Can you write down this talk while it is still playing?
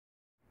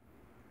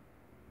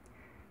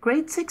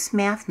Grade 6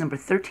 Math number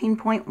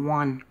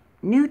 13.1.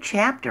 New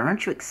chapter,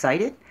 aren't you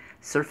excited?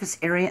 Surface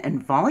area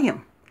and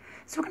volume.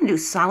 So we're going to do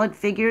solid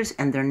figures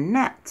and their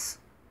nets.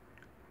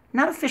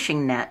 Not a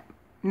fishing net,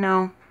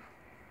 no.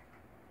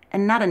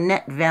 And not a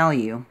net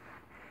value.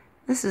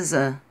 This is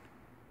a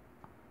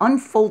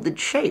unfolded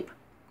shape.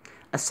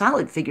 A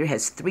solid figure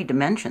has 3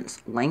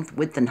 dimensions, length,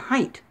 width, and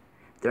height.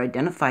 They're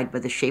identified by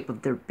the shape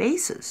of their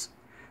bases.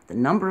 The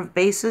number of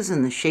bases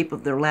and the shape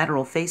of their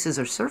lateral faces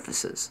or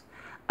surfaces.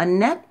 A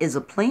net is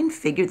a plane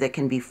figure that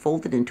can be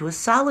folded into a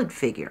solid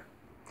figure.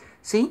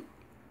 See?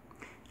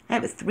 I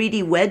have a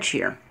 3D wedge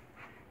here.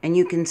 And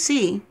you can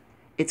see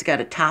it's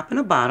got a top and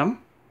a bottom.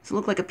 Does it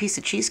look like a piece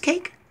of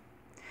cheesecake?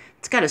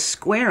 It's got a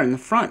square in the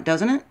front,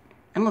 doesn't it?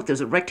 And look,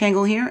 there's a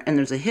rectangle here, and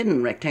there's a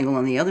hidden rectangle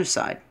on the other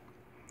side.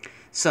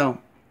 So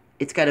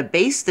it's got a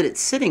base that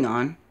it's sitting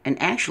on,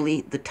 and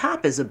actually the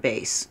top is a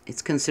base.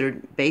 It's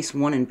considered base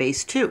 1 and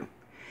base 2.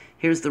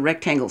 Here's the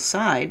rectangle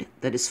side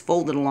that is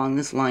folded along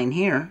this line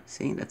here.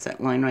 See, that's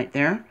that line right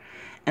there.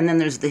 And then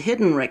there's the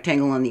hidden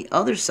rectangle on the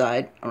other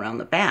side around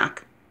the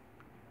back.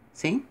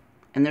 See?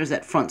 And there's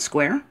that front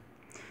square.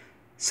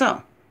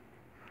 So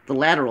the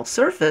lateral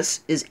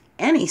surface is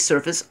any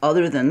surface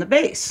other than the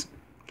base.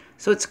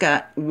 So it's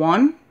got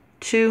 1,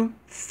 2,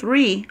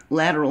 3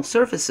 lateral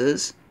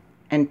surfaces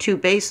and 2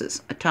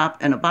 bases, a top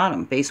and a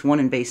bottom, base 1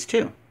 and base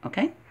 2,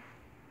 okay?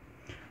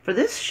 For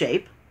this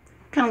shape,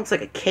 it kind of looks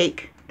like a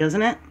cake,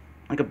 doesn't it?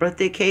 Like a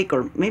birthday cake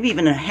or maybe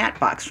even a hat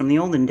box from the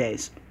olden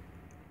days.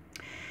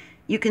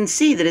 You can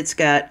see that it's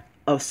got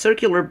a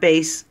circular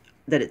base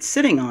that it's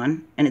sitting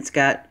on, and it's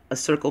got a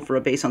circle for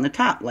a base on the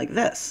top, like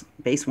this,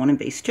 base 1 and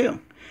base 2.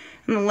 And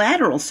the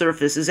lateral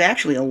surface is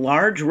actually a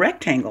large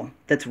rectangle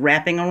that's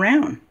wrapping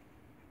around.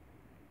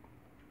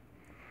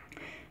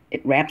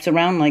 It wraps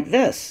around like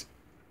this.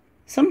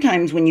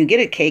 Sometimes when you get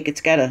a cake, it's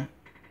got a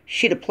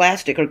sheet of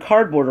plastic or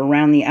cardboard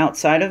around the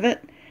outside of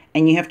it,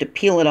 and you have to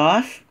peel it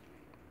off.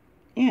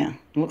 Yeah,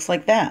 it looks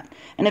like that.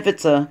 And if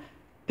it's a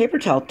paper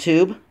towel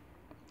tube,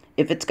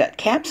 if it's got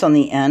caps on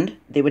the end,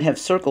 they would have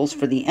circles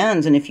for the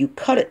ends, and if you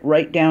cut it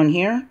right down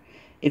here,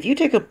 if you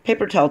take a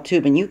paper towel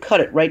tube and you cut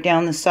it right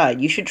down the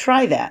side, you should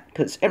try that,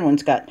 because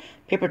everyone's got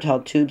paper towel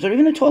tubes or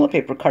even a toilet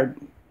paper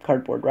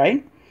cardboard,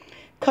 right?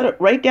 Cut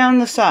it right down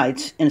the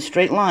sides in a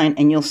straight line,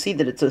 and you'll see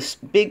that it's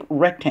a big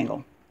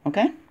rectangle,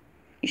 okay?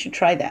 You should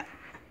try that.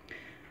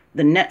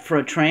 The net for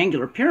a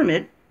triangular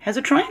pyramid has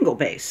a triangle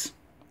base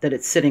that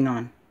it's sitting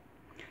on.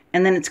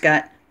 And then it's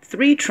got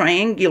 3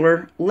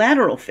 triangular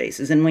lateral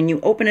faces, and when you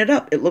open it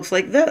up, it looks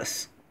like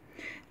this.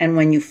 And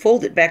when you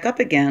fold it back up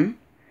again,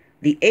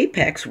 the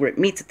apex, where it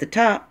meets at the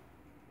top,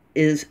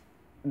 is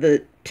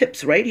the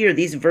tips right here,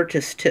 these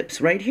vertex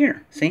tips right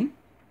here, see?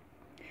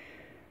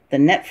 The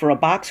net for a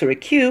box or a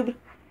cube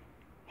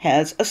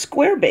has a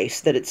square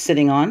base that it's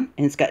sitting on,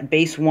 and it's got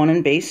base 1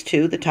 and base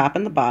 2, the top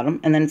and the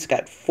bottom, and then it's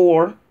got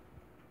 4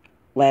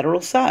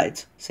 lateral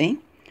sides, see?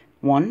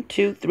 1,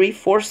 2, 3,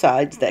 4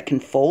 sides that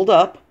can fold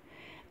up,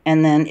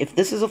 and then if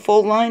this is a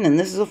fold line and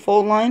this is a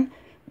fold line,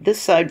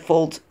 this side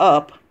folds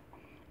up,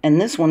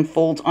 and this one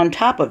folds on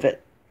top of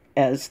it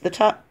as the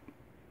top,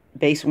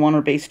 base 1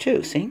 or base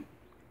 2, see?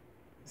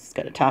 It's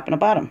got a top and a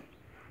bottom.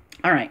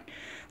 All right,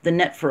 the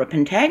net for a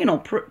pentagonal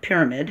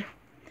pyramid,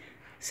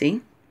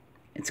 see?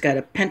 It's got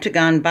a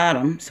pentagon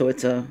bottom, so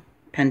it's a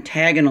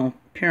pentagonal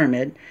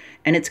pyramid,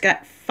 and it's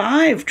got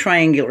 5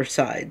 triangular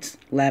sides,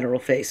 lateral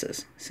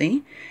faces,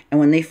 see? And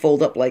when they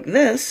fold up like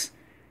this,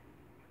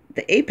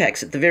 the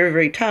apex at the very,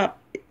 very top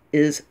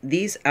is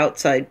these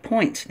outside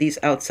points, these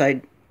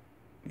outside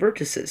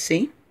vertices,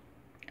 see?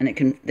 And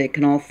they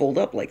can all fold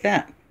up like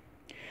that.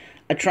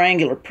 A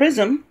triangular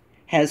prism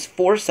has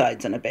 4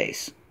 sides and a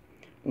base.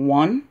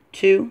 1,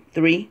 2,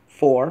 3,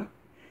 4.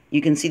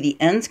 You can see the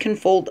ends can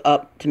fold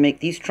up to make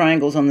these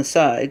triangles on the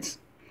sides.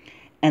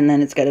 And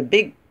then it's got a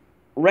big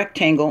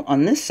rectangle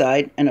on this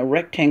side and a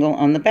rectangle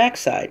on the back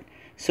side.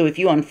 So if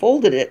you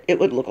unfolded it, it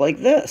would look like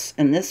this.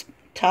 And this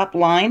top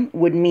line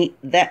would meet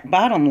that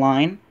bottom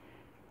line,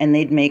 and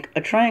they'd make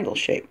a triangle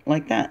shape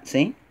like that,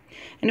 see?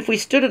 And if we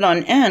stood it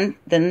on end,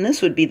 then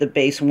this would be the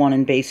base 1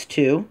 and base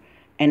 2,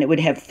 and it would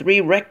have 3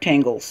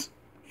 rectangles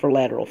for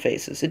lateral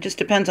faces. It just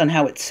depends on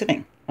how it's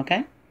sitting,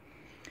 okay?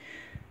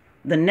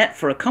 The net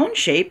for a cone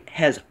shape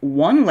has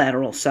 1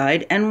 lateral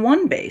side and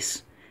 1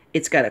 base.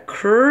 It's got a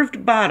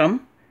curved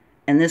bottom,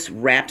 and this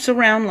wraps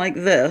around like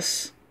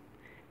this,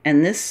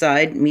 and this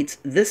side meets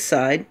this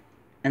side,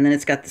 and then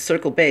it's got the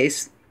circle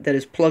base that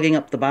is plugging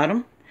up the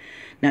bottom.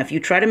 Now, if you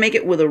try to make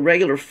it with a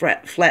regular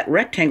flat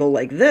rectangle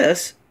like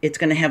this, it's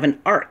going to have an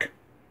arc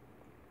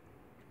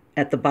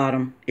at the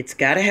bottom. It's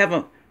got to have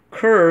a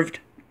curved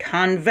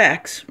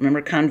convex. Remember,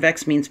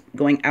 convex means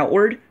going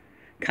outward.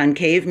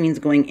 Concave means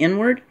going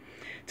inward.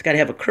 It's got to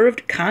have a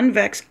curved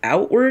convex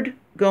outward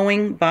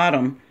going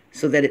bottom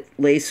so that it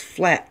lays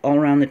flat all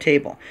around the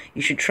table.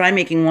 You should try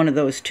making one of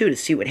those too to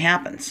see what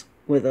happens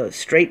with a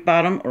straight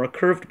bottom or a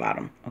curved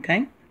bottom,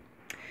 okay?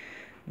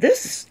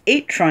 This is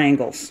 8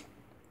 triangles.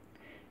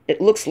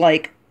 It looks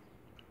like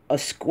a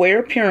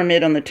square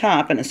pyramid on the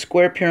top and a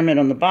square pyramid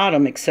on the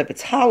bottom, except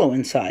it's hollow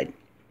inside.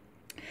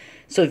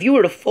 So if you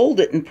were to fold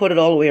it and put it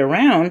all the way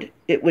around,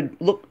 it would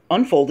look,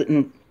 unfold it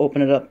and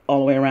open it up all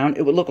the way around,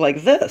 it would look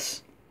like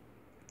this.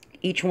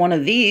 Each one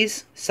of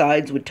these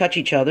sides would touch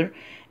each other,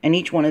 and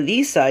each one of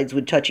these sides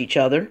would touch each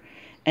other,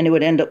 and it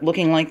would end up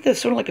looking like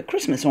this, sort of like a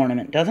Christmas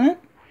ornament, doesn't it?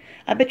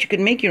 I bet you could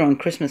make your own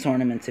Christmas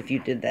ornaments if you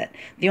did that.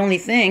 The only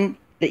thing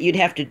that you'd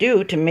have to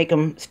do to make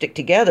them stick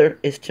together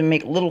is to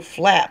make little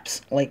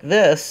flaps like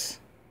this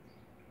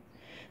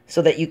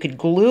so that you could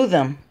glue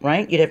them,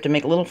 right? You'd have to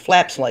make little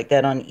flaps like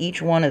that on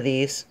each one of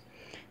these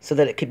so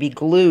that it could be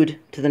glued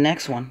to the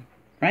next one,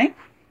 right?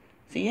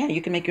 So yeah,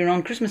 you can make your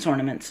own Christmas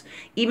ornaments.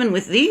 Even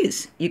with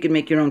these, you can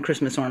make your own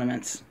Christmas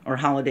ornaments or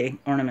holiday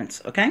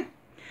ornaments, okay?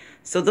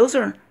 So those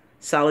are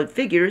solid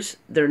figures,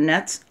 they're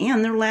nets,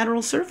 and they're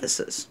lateral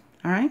surfaces,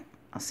 all right?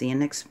 I'll see you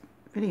next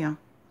video.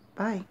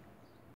 Bye.